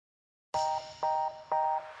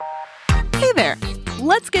Hey there!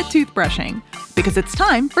 Let's get toothbrushing, because it's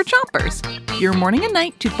time for Chompers, your morning and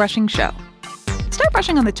night toothbrushing show. Start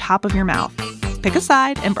brushing on the top of your mouth. Pick a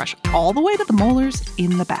side and brush all the way to the molars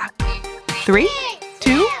in the back. 3,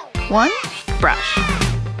 2, 1, brush.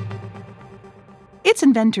 It's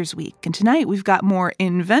Inventors Week, and tonight we've got more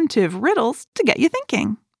inventive riddles to get you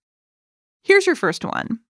thinking. Here's your first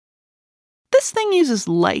one. This thing uses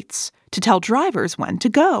lights to tell drivers when to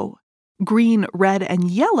go. Green, red,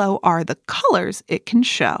 and yellow are the colors it can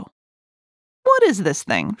show. What is this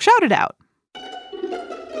thing? Shout it out.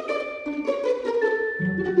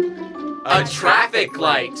 A traffic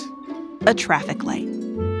light. A traffic light.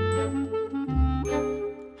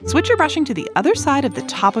 Switch your brushing to the other side of the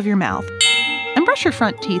top of your mouth and brush your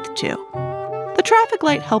front teeth too. The traffic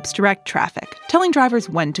light helps direct traffic, telling drivers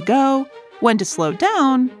when to go, when to slow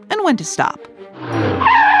down, and when to stop.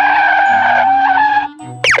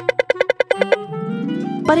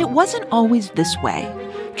 But it wasn't always this way.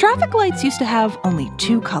 Traffic lights used to have only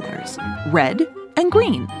 2 colors, red and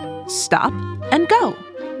green, stop and go.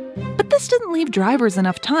 But this didn't leave drivers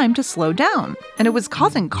enough time to slow down, and it was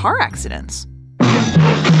causing car accidents.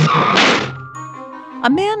 A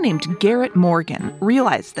man named Garrett Morgan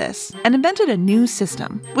realized this and invented a new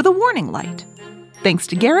system with a warning light. Thanks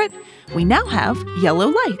to Garrett, we now have yellow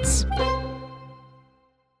lights.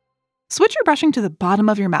 Switch your brushing to the bottom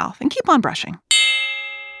of your mouth and keep on brushing.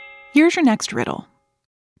 Here's your next riddle.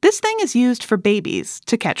 This thing is used for babies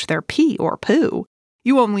to catch their pee or poo.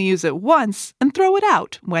 You only use it once and throw it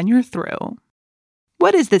out when you're through.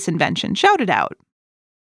 What is this invention? Shout it out.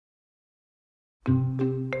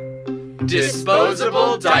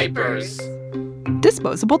 Disposable diapers.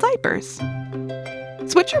 Disposable diapers.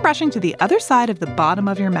 Switch your brushing to the other side of the bottom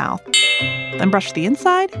of your mouth. Then brush the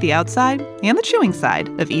inside, the outside, and the chewing side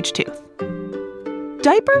of each tooth.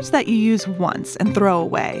 Diapers that you use once and throw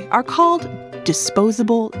away are called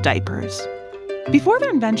disposable diapers. Before their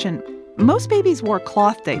invention, most babies wore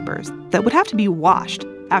cloth diapers that would have to be washed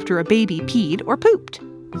after a baby peed or pooped.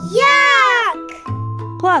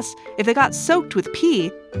 Yuck! Plus, if they got soaked with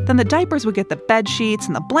pee, then the diapers would get the bed sheets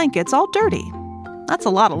and the blankets all dirty. That's a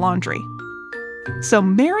lot of laundry. So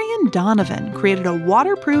Marion Donovan created a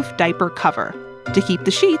waterproof diaper cover to keep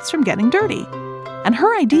the sheets from getting dirty. And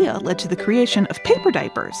her idea led to the creation of paper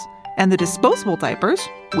diapers and the disposable diapers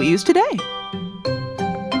we use today.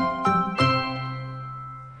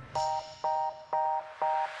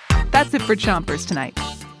 That's it for Chompers tonight.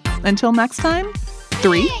 Until next time,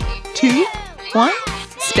 3, 2, 1,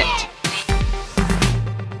 spit.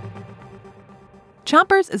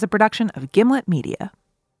 Chompers is a production of Gimlet Media.